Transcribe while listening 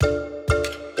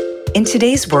In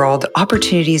today's world,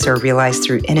 opportunities are realized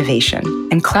through innovation,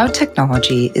 and cloud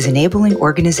technology is enabling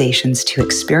organizations to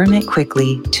experiment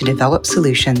quickly to develop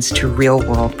solutions to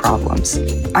real-world problems.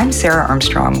 I'm Sarah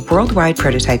Armstrong, Worldwide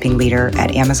Prototyping Leader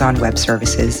at Amazon Web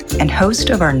Services and host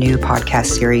of our new podcast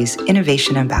series,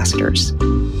 Innovation Ambassadors.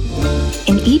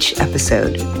 In each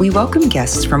episode, we welcome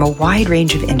guests from a wide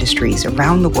range of industries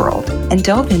around the world and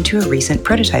delve into a recent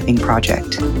prototyping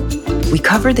project. We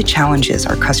cover the challenges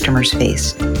our customers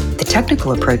face, the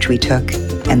technical approach we took,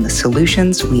 and the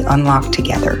solutions we unlocked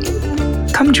together.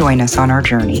 Come join us on our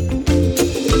journey.